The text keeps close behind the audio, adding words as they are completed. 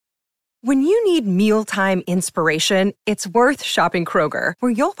When you need mealtime inspiration, it's worth shopping Kroger,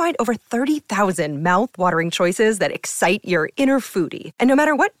 where you'll find over 30,000 mouth-watering choices that excite your inner foodie. And no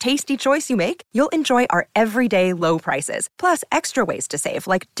matter what tasty choice you make, you'll enjoy our everyday low prices, plus extra ways to save,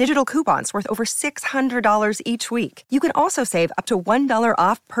 like digital coupons worth over $600 each week. You can also save up to $1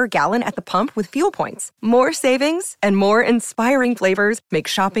 off per gallon at the pump with fuel points. More savings and more inspiring flavors make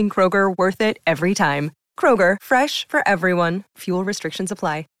shopping Kroger worth it every time. Kroger, fresh for everyone. Fuel restrictions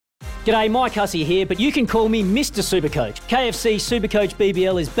apply. G'day, Mike Hussey here, but you can call me Mr. Supercoach. KFC Supercoach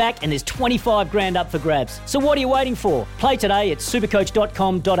BBL is back and there's 25 grand up for grabs. So what are you waiting for? Play today at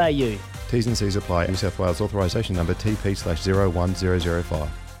supercoach.com.au. T's and C's apply. New South Wales authorisation number TP/01005.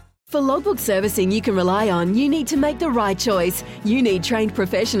 For logbook servicing you can rely on, you need to make the right choice. You need trained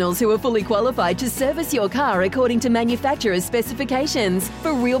professionals who are fully qualified to service your car according to manufacturer's specifications.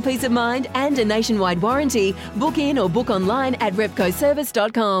 For real peace of mind and a nationwide warranty, book in or book online at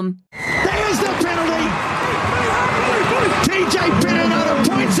repcoservice.com. There's the penalty! TJ Perenara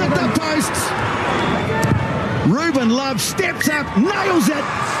points at the posts. Ruben Love steps up, nails it.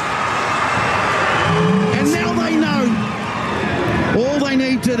 And now they know. All they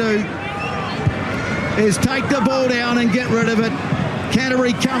need to do is take the ball down and get rid of it.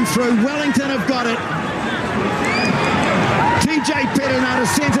 Canterbury come through. Wellington have got it. TJ Perenara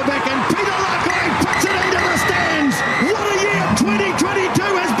sends it back and Peter Lakai puts it into the stands. What a year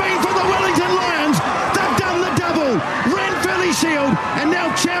 2022 has been for the Wellington Lions. They've done the double. Ran Valley Shield and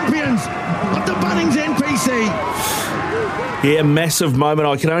now champions of the Bunnings NPC. Yeah, massive moment.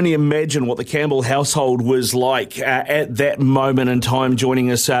 I can only imagine what the Campbell household was like at that moment in time. Joining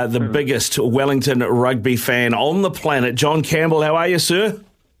us, the biggest Wellington rugby fan on the planet, John Campbell. How are you, sir?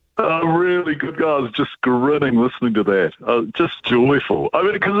 Really good, guys. Just grinning listening to that. Just joyful. I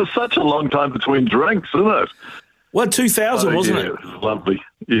mean, because it's such a long time between drinks, isn't it? Well, 2000, wasn't it? It was lovely.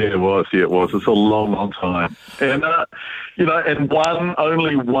 Yeah, it was. Yeah, it was. It's a long, long time. And,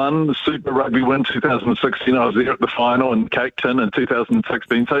 only one Super Rugby win, 2016. I was there at the final in Cape Town in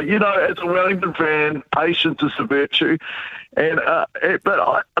 2016. So, as a Wellington fan, patience is a virtue. And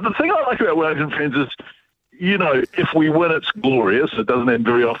the thing I like about Wellington fans is, if we win, it's glorious. It doesn't end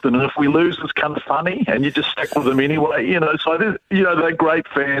very often. And if we lose, it's kind of funny. And you just stick with them anyway. So, they're great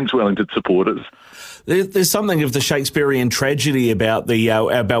fans, Wellington supporters. There's something of the Shakespearean tragedy about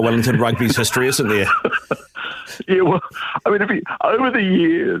about Wellington rugby's history, isn't there? Yeah, well, I mean, over the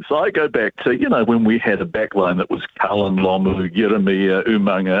years, I go back to, when we had a backline that was Cullen, Lomu, Yeremia,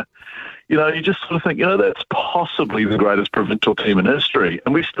 Umanga. You just sort of think, that's possibly the greatest provincial team in history.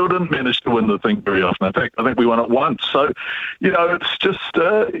 And we still didn't manage to win the thing very often. In fact, I think we won it once. So, it's just,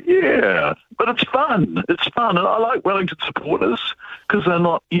 But it's fun. It's fun. And I like Wellington supporters because they're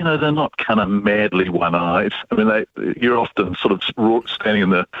not kind of madly one-eyed. I mean, you're often sort of standing in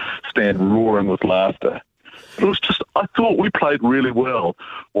the stand roaring with laughter. It was just, I thought we played really well.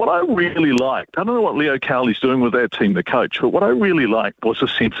 What I really liked, I don't know what Leo Cowley's doing with that team, the coach, but what I really liked was a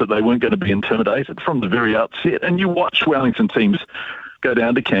sense that they weren't going to be intimidated from the very outset. And you watch Wellington teams go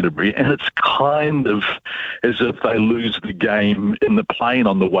down to Canterbury, and it's kind of as if they lose the game in the plane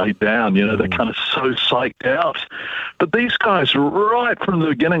on the way down. They're kind of so psyched out. But these guys, right from the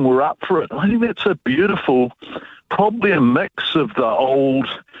beginning, were up for it. I think that's a beautiful, probably a mix of the old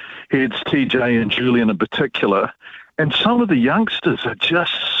heads, TJ and Julian in particular, and some of the youngsters are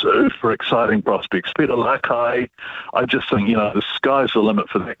just super exciting prospects. Peter Lakai, I just think, the sky's the limit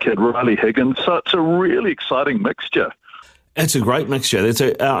for that kid. Riley Higgins. So it's a really exciting mixture. It's a great mixture. It's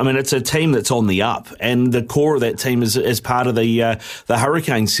a team that's on the up, and the core of that team is part of the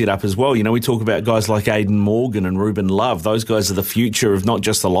Hurricanes setup as well. We talk about guys like Aidan Morgan and Ruben Love. Those guys are the future of not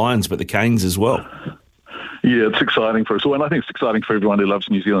just the Lions, but the Canes as well. Yeah, it's exciting for us all, and I think it's exciting for everyone who loves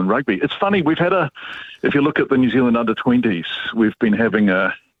New Zealand rugby. It's funny, we've had if you look at the New Zealand under-20s, we've been having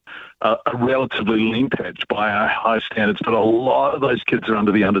a relatively lean patch by our high standards, but a lot of those kids are out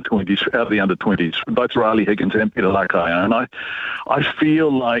of the under-20s, both Riley Higgins and Peter Lakai. And I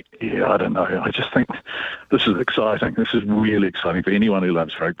feel like, I don't know, I just think this is exciting. This is really exciting for anyone who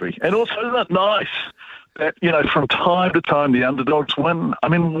loves rugby. And also, isn't it nice that, from time to time the underdogs win? I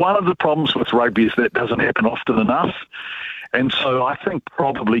mean, one of the problems with rugby is that doesn't happen often enough. And so I think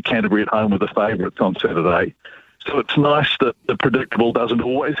probably Canterbury at home were the favourites on Saturday. So it's nice that the predictable doesn't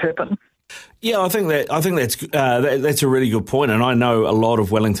always happen. Yeah, I think that's a really good point, and I know a lot of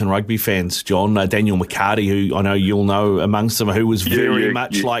Wellington rugby fans, John. Daniel McCarty, who I know you'll know amongst them, who was very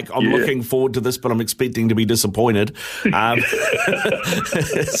much like, I'm looking forward to this, but I'm expecting to be disappointed.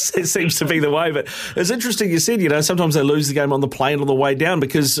 It seems to be the way, but it's interesting you said, sometimes they lose the game on the plane on the way down,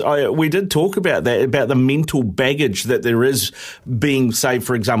 because we did talk about that, about the mental baggage that there is being, say,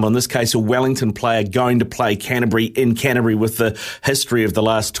 for example, in this case, a Wellington player going to play Canterbury in Canterbury with the history of the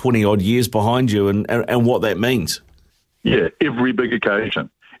last 20-odd years behind you and what that means. Yeah, every big occasion.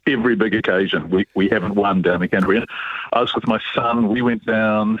 We haven't won down in Canterbury. I was with my son. We went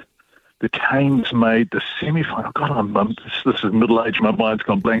down. The Canes made the semi-final. God, this is middle age. My mind's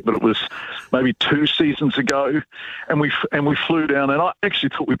gone blank, but it was maybe 2 seasons ago, and we flew down. And I actually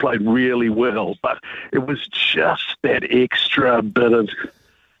thought we played really well, but it was just that extra bit of,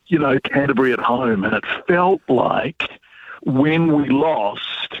 Canterbury at home, and it felt like when we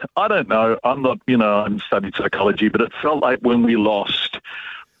lost, I don't know, I'm not, I'm studied psychology, but it felt like when we lost,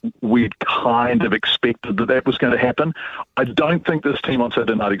 we'd kind of expected that was going to happen. I don't think this team on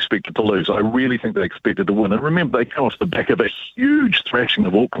Saturday night expected to lose. I really think they expected to win. And remember, they came off the back of a huge thrashing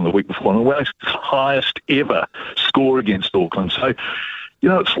of Auckland the week before, and Wellington's highest ever score against Auckland. So,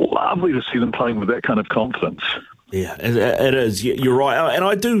 it's lovely to see them playing with that kind of confidence. Yeah, it is. You're right. And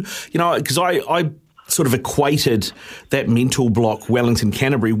I do, because I sort of equated that mental block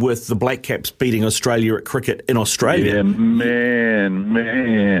Wellington-Canterbury with the Black Caps beating Australia at cricket in Australia. Yeah,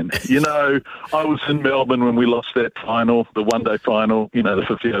 man. I was in Melbourne when we lost that final, the one-day final, the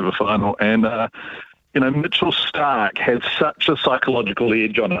 50-over final, and, Mitchell Starc had such a psychological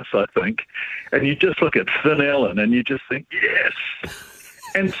edge on us, I think. And you just look at Finn Allen and you just think, yes.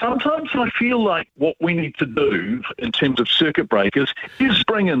 And sometimes I feel like what we need to do in terms of circuit breakers is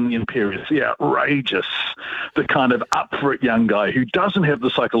bring in the imperious, the outrageous, the kind of up-for-it young guy who doesn't have the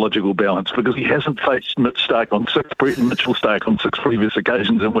psychological balance because he hasn't faced Mitchell Starc on 6 previous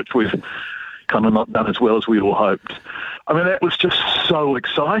occasions in which we've kind of not done as well as we all hoped. I mean, that was just so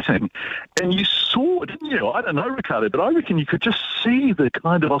exciting. And you saw, didn't you? I don't know, Ricardo, but I reckon you could just see the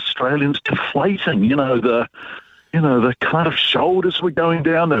kind of Australians deflating, the kind of shoulders were going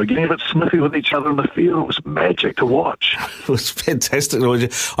down. They were getting a bit sniffy with each other in the field. It was magic to watch. It was fantastic.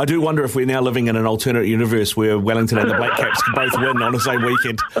 I do wonder if we're now living in an alternate universe where Wellington and the Black Caps can both win on the same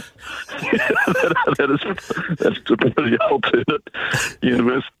weekend. That's a pretty alternate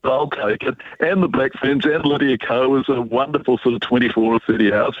universe. I'll take it. And the Black Ferns and Lydia Ko was a wonderful sort of 24 or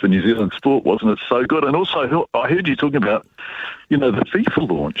 30 hours for New Zealand sport, wasn't it? So good. And also, I heard you talking about, the FIFA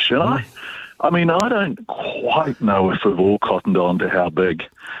launch, I mean, I don't quite know if we've all cottoned on to how big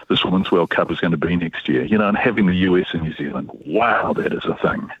this Women's World Cup is going to be next year, and having the US and New Zealand, wow, that is a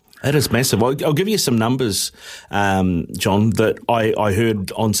thing. It is massive. I'll give you some numbers, John, that I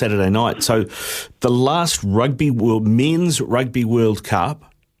heard on Saturday night. So the last men's Rugby World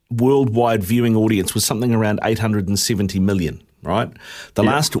Cup worldwide viewing audience was something around 870 million, right? The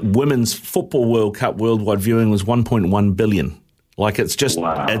last Women's Football World Cup worldwide viewing was 1.1 billion. Like, it's just,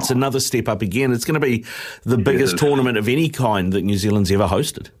 It's another step up again. It's going to be the biggest tournament of any kind that New Zealand's ever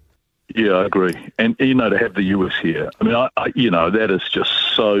hosted. Yeah, I agree. And, to have the US here, I mean, that is just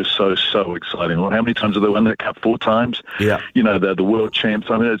so exciting. Well, how many times have they won that cup? 4 times? Yeah. They're the world champs.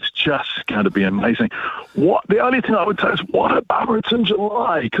 I mean, it's just going to be amazing. The only thing I would say is, what a bummer it's in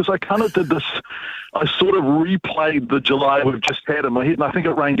July, because I kind of did this. I sort of replayed the July we've just had in my head, and I think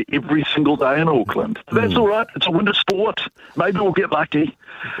it rained every single day in Auckland. That's all right. It's a winter sport. Maybe we'll get lucky.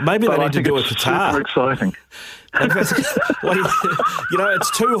 Maybe they need to do a Qatar. Super exciting.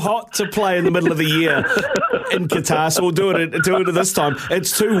 It's too hot to play in the middle of the year in Qatar, so we'll do it at this time.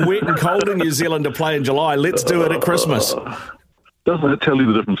 It's too wet and cold in New Zealand to play in July. Let's do it at Christmas. Doesn't it tell you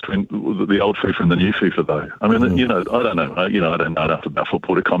the difference between the old FIFA and the new FIFA, though? I mean, I don't know. I don't know enough about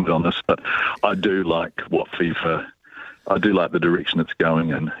football to comment on this, but I do like I do like the direction it's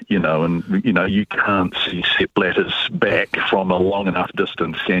going in, and you can't see Sepp Blatter's back from a long enough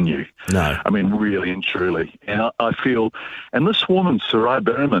distance, can you? No. I mean, really and truly. And I feel, and this woman, Sarai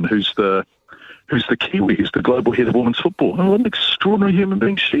Berman, who's the Kiwi, who's the global head of women's football. And what an extraordinary human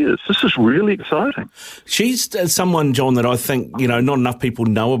being she is. This is really exciting. She's someone, John, that I think, not enough people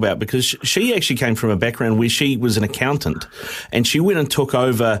know about, because she actually came from a background where she was an accountant, and she went and took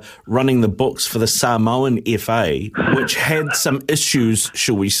over running the books for the Samoan FA, which had some issues,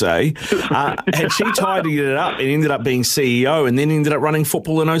 shall we say. And she tidied it up and ended up being CEO, and then ended up running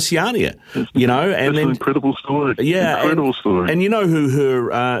football in Oceania, and then an incredible story. Yeah. Incredible story. And you know who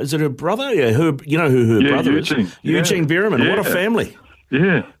her, is it her brother? Yeah, who her brother Eugene. is? Eugene Berriman. Yeah. What a family.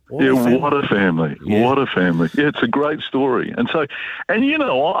 Yeah. What a family. Yeah. What a family. Yeah, it's a great story. And so, I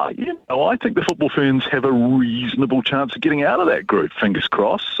think the football fans have a reasonable chance of getting out of that group, fingers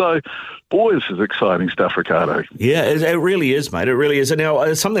crossed. So, boy, this is exciting stuff, Ricardo. Yeah, it really is, mate. It really is. And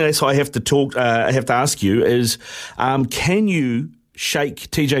now, something else I have to ask you is, can you shake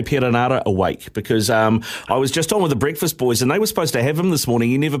TJ Perenara awake? Because I was just on with the Breakfast Boys and they were supposed to have him this morning.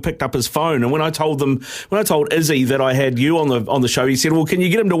 He never picked up his phone. And when I told Izzy that I had you on the show, he said, well, can you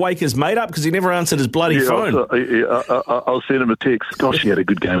get him to wake his mate up? Because he never answered his bloody phone. I'll send him a text. Gosh, he had a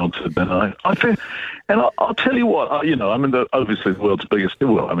good game on Saturday night. And I'll tell you what, obviously the world's biggest,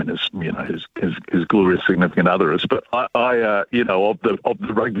 his glorious significant other is, but of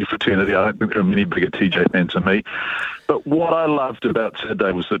the rugby fraternity, I don't think there are many bigger TJ fans than me. But what I loved about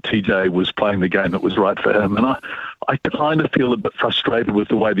Saturday was that TJ was playing the game that was right for him. And I kind of feel a bit frustrated with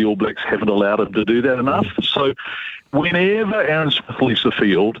the way the All Blacks haven't allowed him to do that enough. So whenever Aaron Smith leaves the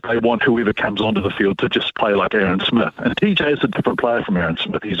field, they want whoever comes onto the field to just play like Aaron Smith. And TJ is a different player from Aaron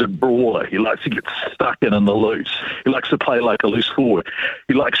Smith. He's a brawler. He likes to get stuck in the loose. He likes to play like a loose forward.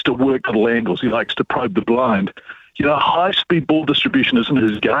 He likes to work little angles. He likes to probe the blind. High-speed ball distribution isn't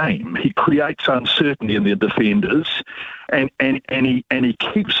his game. He creates uncertainty in the defenders, and he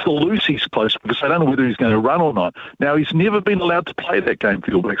keeps the loosies close because they don't know whether he's going to run or not. Now, he's never been allowed to play that game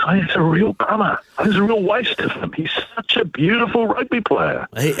for the All Blacks. It's a real bummer. There's a real waste of him. He's such a beautiful rugby player.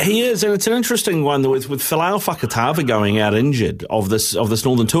 He is, and it's an interesting one with Folau Fakatava going out injured of this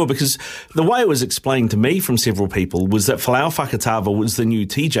Northern Tour, because the way it was explained to me from several people was that Folau Fakatava was the new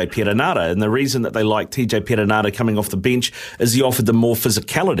TJ Perenara, and the reason that they liked TJ Perenara coming off the bench is he offered them more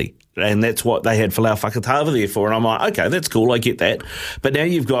physicality, and that's what they had Folau Fakatava there for. And I'm like, okay, that's cool, I get that. But now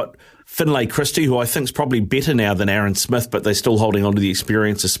you've got Finlay Christie, who I think is probably better now than Aaron Smith, but they're still holding on to the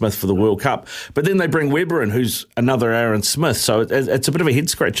experience of Smith for the World Cup. But then they bring Weber in, who's another Aaron Smith. So it's a bit of a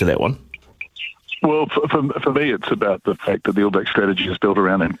head-scratcher, that one. Well, for me, it's about the fact that the All Black strategy is built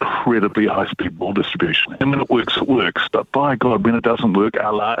around incredibly high-speed ball distribution. And when it works, it works. But by God, when it doesn't work,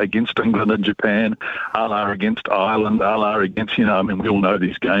 a la against England and Japan, a la against Ireland, a la against, we all know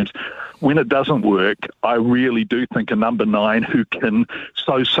these games. When it doesn't work, I really do think a number 9 who can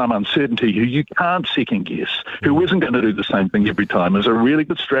sow some uncertainty, who you can't second-guess, who isn't going to do the same thing every time, is a really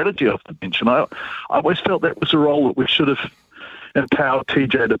good strategy off the bench. And I always felt that was a role that we should have empower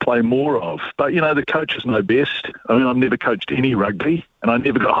TJ to play more of. But, the coaches know best. I've never coached any rugby, and I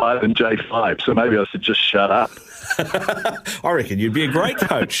never got higher than J5, so maybe I should just shut up. I reckon you'd be a great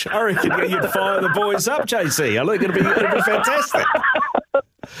coach. I reckon you'd fire the boys up, JC. I think it'd be fantastic.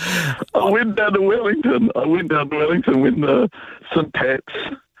 I went down to Wellington when St. Pat's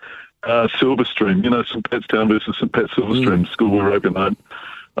Silverstream, St. Pat's Town versus St. Pat's Silverstream school were open.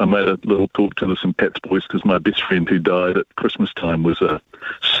 I made a little talk to the St. Pat's boys because my best friend who died at Christmas time was a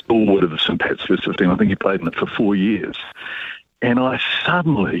stalwart of the St. Pat's first 15. I think he played in it for 4 years. And I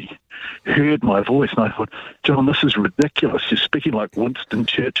suddenly heard my voice and I thought, John, this is ridiculous. You're speaking like Winston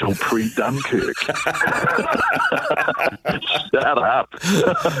Churchill pre-Dunkirk. Shut up.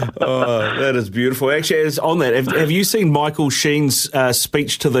 Oh, that is beautiful. Actually, on that, have you seen Michael Sheen's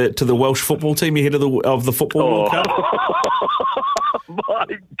speech to the Welsh football team ahead of the Football World Cup? My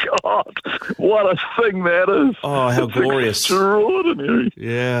God, what a thing that is. Oh, how it's glorious. Extraordinary.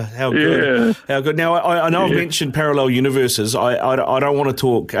 Yeah, how good. Yeah. How good. Now, I know I've mentioned parallel universes. I don't want to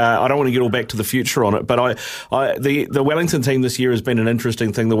talk, I don't want to get all back to the future on it, but the Wellington team this year has been an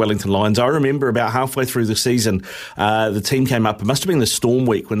interesting thing, the Wellington Lions. I remember about halfway through the season, the team came up, it must have been the Storm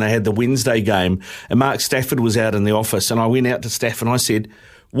week when they had the Wednesday game, and Mark Stafford was out in the office, and I went out to Staff and I said,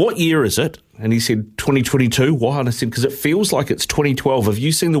 what year is it? And he said, 2022. Why? And I said, because it feels like it's 2012. Have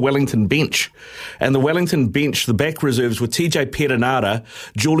you seen the Wellington bench? And the Wellington bench, the back reserves were TJ Perenara,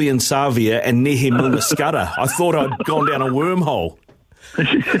 Julian Savia, and Nehe Milner-Skudder. I thought I'd gone down a wormhole.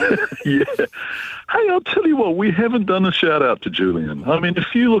 Yeah. Hey, I'll tell you what, we haven't done a shout-out to Julian.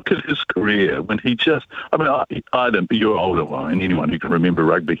 If you look at his career, when he just... you're older, and anyone who can remember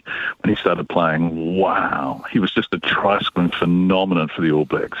rugby, when he started playing, wow, he was just a tricycling phenomenon for the All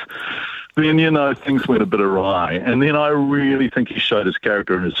Blacks. Then, things went a bit awry. And then I really think he showed his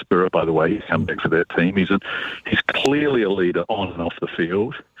character and his spirit by the way he's come back for that team. He's clearly a leader on and off the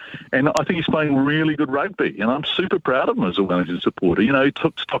field. And I think he's playing really good rugby. And I'm super proud of him as a Wellington supporter. He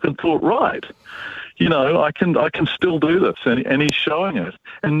took stock and thought, right, I can still do this. And he's showing it.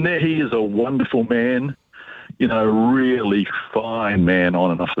 And there he is, a wonderful man. really fine man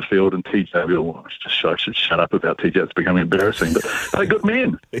on and off the field. And TJ, I should shut up about TJ. It's becoming embarrassing. But they're good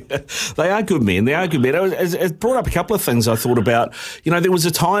men. They are good men. It brought up a couple of things I thought about. There was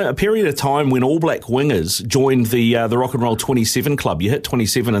a period of time when All Black wingers joined the Rock and Roll 27 club. You hit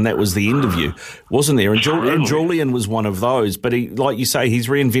 27 and that was the end of you, wasn't there? And Julian was one of those. But he, like you say, he's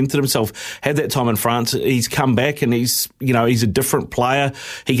reinvented himself. Had that time in France. He's come back and he's a different player.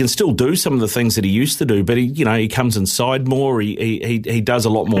 He can still do some of the things that he used to do, but he comes inside more. He does a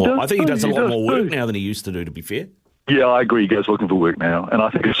lot more. I think he does a lot more work now than he used to do, to be fair. Yeah, I agree. He goes looking for work now, and I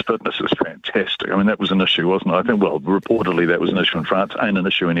think his fitness is fantastic. I mean, that was an issue, wasn't it? I think, reportedly that was an issue in France. Ain't an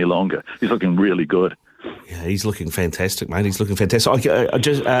issue any longer. He's looking really good. Yeah, he's looking fantastic, mate. He's looking fantastic.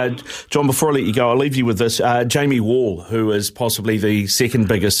 John, before I let you go, I'll leave you with this. Jamie Wall, who is possibly the second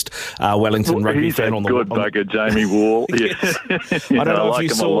biggest Wellington rugby fan on the world. He's a good bugger, Jamie Wall. Yeah. I don't know if you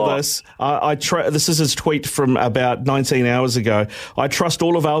saw this. This is his tweet from about 19 hours ago. I trust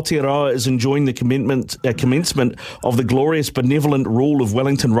all of Aotearoa is enjoying the commencement of the glorious, benevolent rule of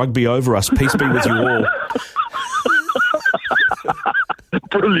Wellington rugby over us. Peace be with you all.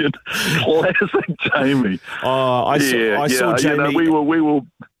 Brilliant, classic Jamie. I saw Jamie. We were.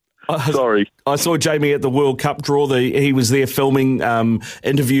 Sorry, I saw Jamie at the World Cup draw. He was there filming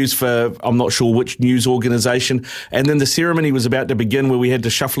interviews for I'm not sure which news organisation, and then the ceremony was about to begin where we had to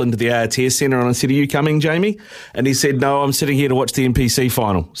shuffle into the Aotea Centre. And I said, "Are you coming, Jamie?" And he said, "No, I'm sitting here to watch the NPC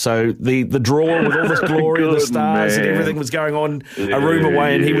final." So the draw with all this glory and the stars and everything was going on a room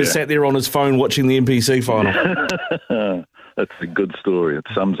away, and he was sat there on his phone watching the NPC final. That's a good story. It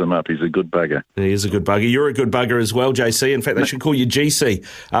sums him up. He's a good bugger. He is a good bugger. You're a good bugger as well, JC. In fact, they should call you GC.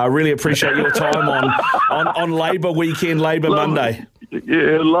 I really appreciate your time on Labour Weekend, Labour Monday.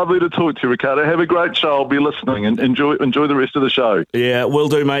 Yeah, lovely to talk to you, Ricardo. Have a great show. I'll be listening and enjoy the rest of the show. Yeah, will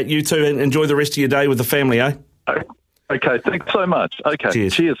do, mate. You too. And enjoy the rest of your day with the family, eh? Okay, thanks so much. Okay,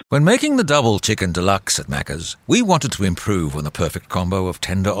 cheers. When making the double chicken deluxe at Macca's, we wanted to improve on the perfect combo of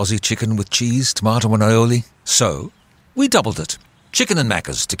tender Aussie chicken with cheese, tomato and aioli. So we doubled it. Chicken and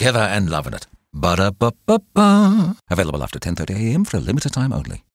Macca's, together and loving it. Ba-da-ba-ba-ba. Available after 10:30 a.m. for a limited time only.